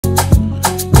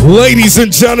Ladies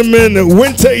and gentlemen,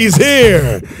 winter is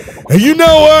here. And you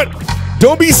know what?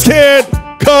 Don't be scared,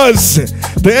 cause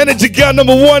the Energy God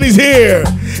 #1 is here.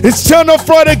 It's Turn Up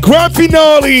Friday Grand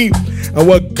Finale. And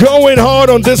we're going hard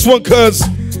on this one, cause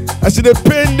I should have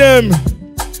pinned them.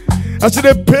 I should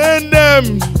have pinned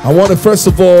them. I want to first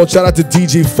of all shout out to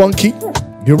DJ Funky.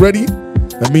 You ready?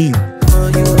 I mean. Now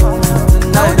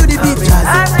do the beat,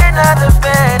 another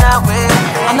bang.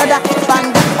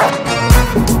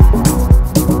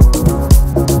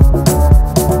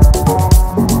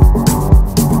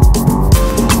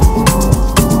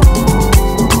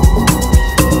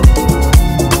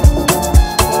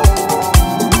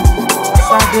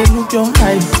 They look your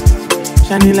eyes,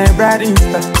 shining like bright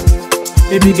star.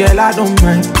 Baby girl, I don't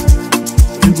mind.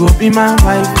 You go be my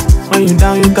wife. When you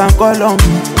down, you can call on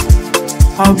me.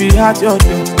 I'll be at your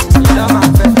door.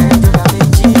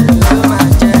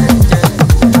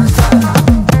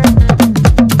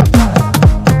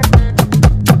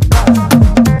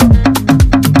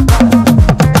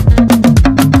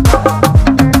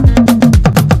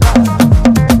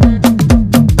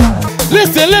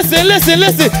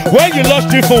 Listen. When you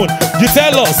lost your phone, you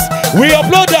tell us. We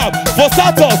upload them for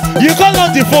status. You call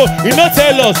on the phone, you not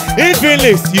tell us. In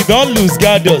Phoenix, you don't lose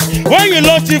guidance. When you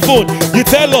lost your phone, you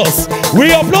tell us.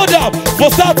 We upload them for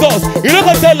status. You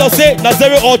don't tell us, say,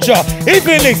 Nazare Ultra. In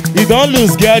Phoenix, you don't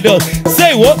lose guidance.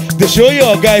 Say what? They show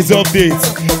your guys updates.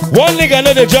 One nigga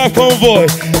know the drive convoy.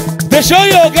 They show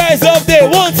your guys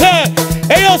update one time.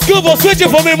 Hey, yo, Scuba, switch it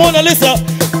for me, Mona Lisa.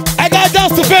 I got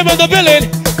dance to fame on the billing.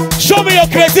 Show me your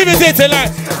creativity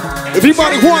tonight.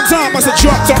 Everybody one time, I said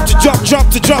drop to drop to drop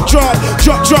to drop to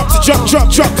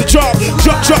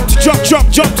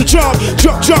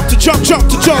drop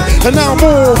to drop, and now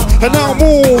move, and now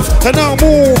move, and now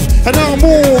move, and now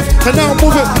move, and now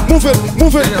move it.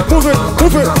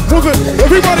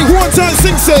 Everybody one time,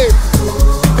 sing say.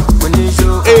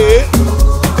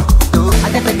 I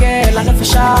get the girl, I never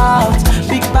shout.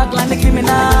 Big back like Nicki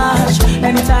Minaj.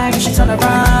 Anytime she turn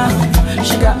around,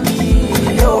 she got me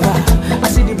over. I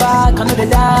see the back, I know the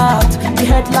doubt. The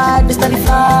headlight, the steady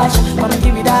flash. Wanna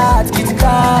give me that, kitty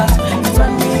cat. You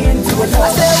turn me into a love. I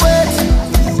say wait,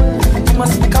 you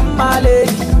must become my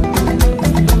lady.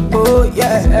 Oh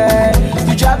yeah,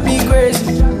 you drive me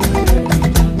crazy.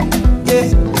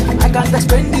 Yeah, I can't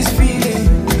explain this feeling.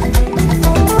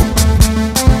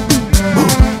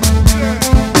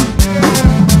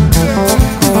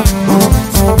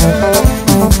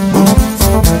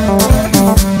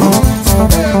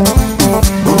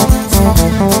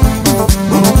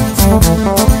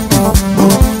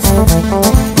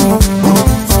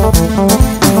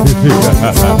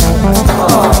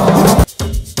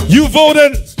 You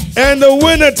voted, and the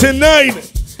winner tonight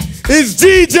is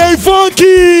DJ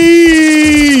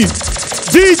Funky.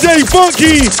 DJ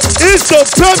Funky is the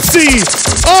Pepsi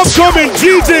Upcoming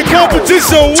DJ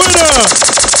competition winner.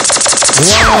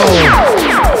 Wow.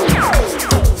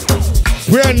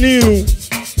 Brand new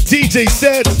DJ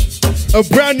set, a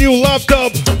brand new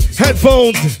laptop,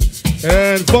 headphones,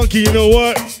 and Funky, you know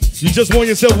what? You just won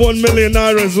yourself 1 million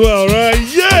naira as well, right?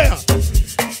 Yeah!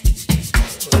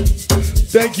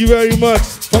 Thank you very much.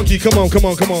 Funky, come on. Get.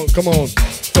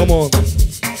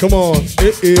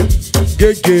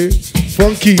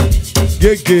 Funky,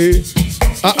 get.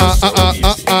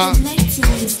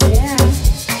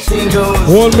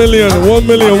 1 million.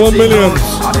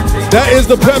 That is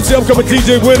the Pepsi Upcoming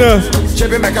DJ winner.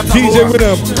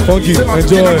 Funky,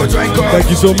 enjoy. Thank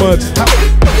you so much.